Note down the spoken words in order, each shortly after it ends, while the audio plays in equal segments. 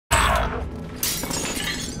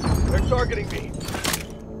targeting me.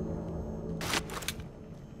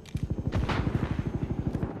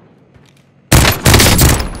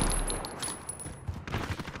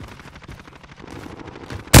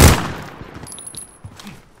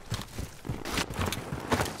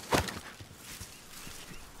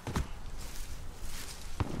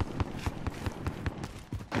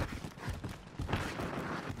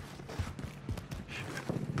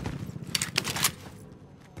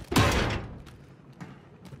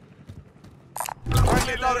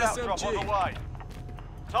 Loadout drop on the way.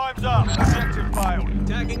 Time's up. Objective failed.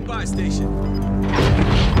 Tagging buy station.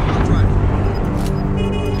 I'll drive.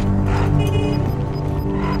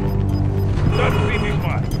 That's leaving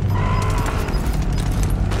one.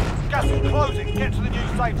 Gas is closing. Get to the new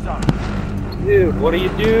safe zone. Dude, what are you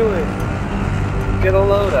doing? Get a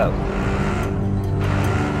loadout.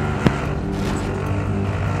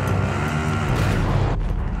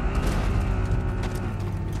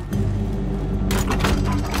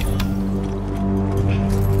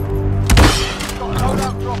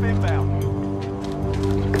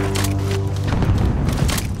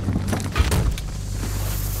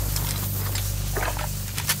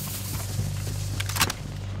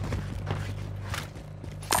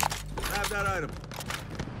 Grab that item.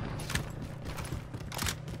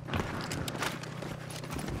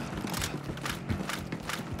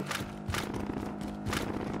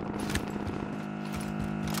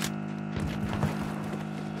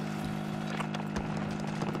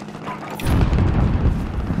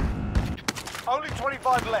 Only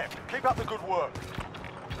 25 left. Keep up the good work.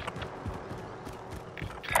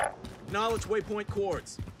 Knowledge waypoint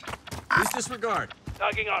coords. Please disregard.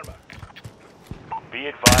 Tagging armor. Be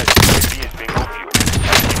advised, UAV is being reviewed.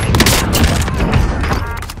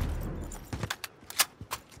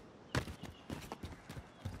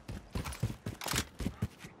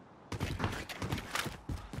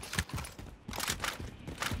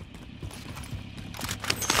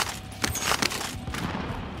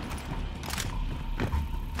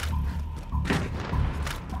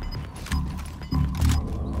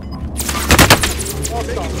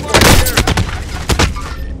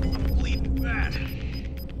 Bleeding bad.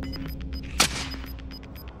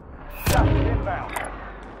 Inbound.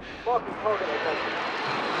 Fucking target location.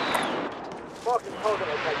 Fucking target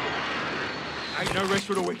location. Ain't no rest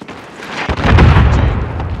for the wicked.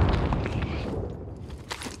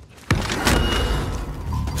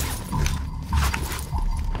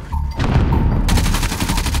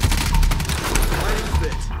 Fighting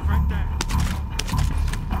fit. Right there.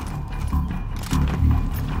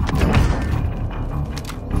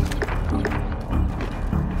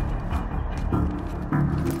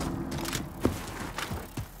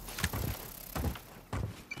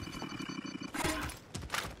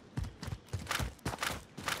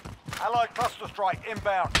 Allied cluster strike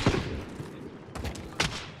inbound.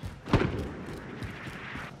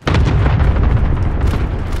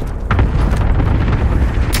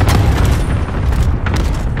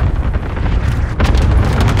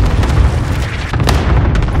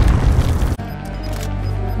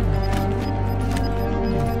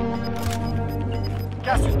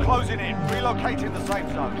 Gas is closing in. Relocating the safe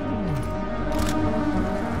zone.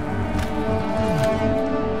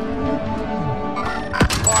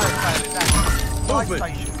 Fire sale is active. Light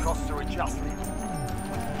Movement. station costs are adjusted.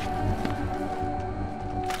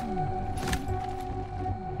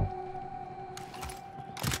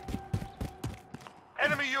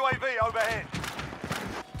 Enemy UAV overhead.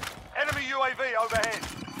 Enemy UAV overhead.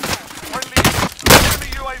 Friendly enemy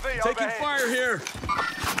UAV Taking overhead. fire here.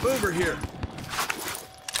 Mover here.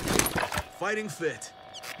 Fighting fit.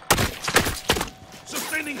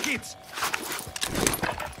 Sustaining hits.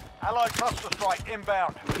 Allied cluster strike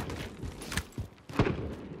inbound.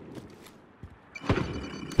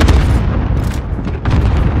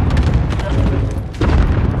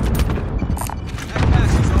 That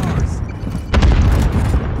pass is ours.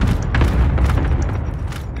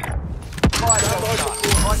 Fire sale done.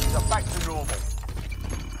 Prices are back to normal.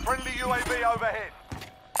 Friendly UAV overhead.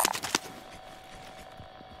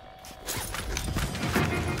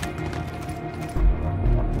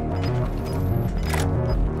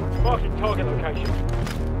 Marking target location.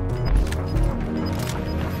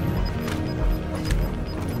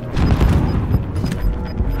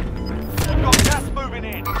 We've got gas moving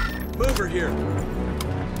in. Mover here.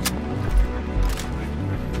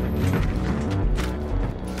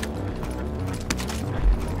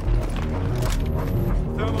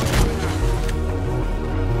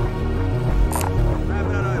 Grab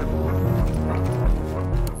that item.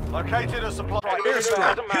 Located a supply.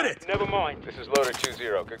 Airstrike. Hit it. Never mind. This is Loader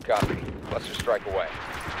 2-0. Good copy. Cluster strike away.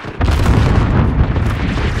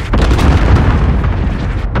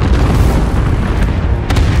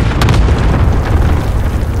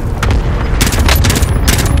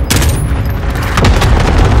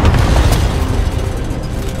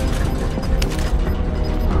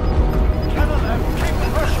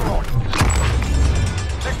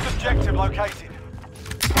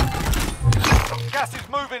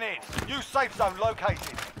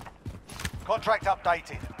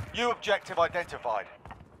 updated. New objective identified.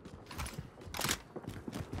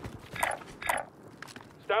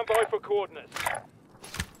 Stand by for coordinates.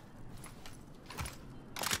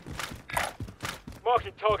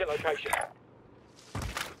 Marking target location.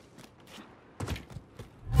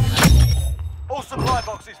 All supply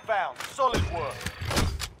boxes found. Solid work.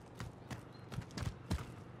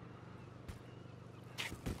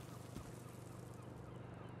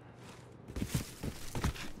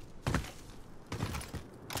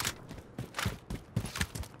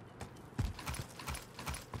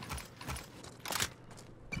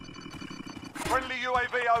 Friendly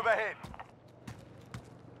UAV overhead.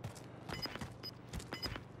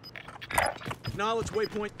 Acknowledge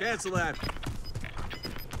waypoint. Cancel that.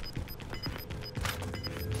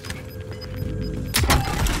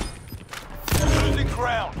 Losing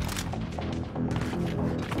ground.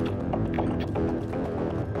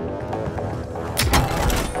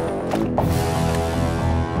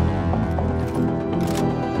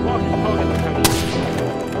 Marking target location.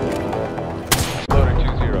 Loader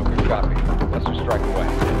 2-0, good copy. Let's strike away.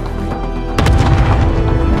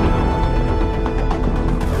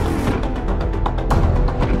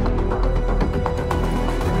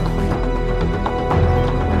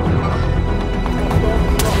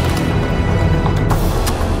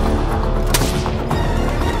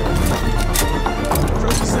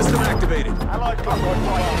 Trophy system activated. Allied convoy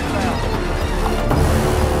fire inbound.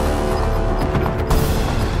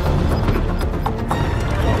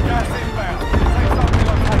 Got gas inbound. Safe zone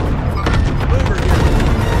relocated. Mover here.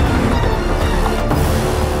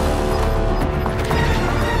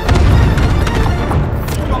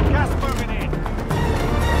 Got gas moving in.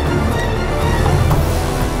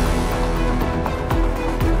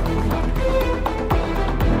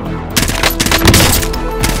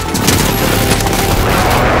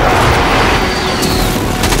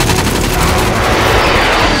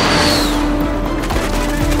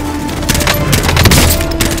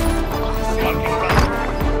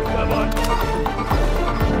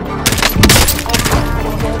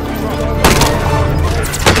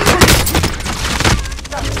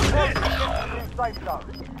 Safe zone.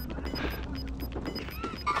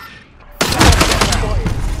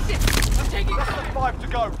 Less than 5 to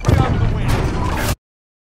go.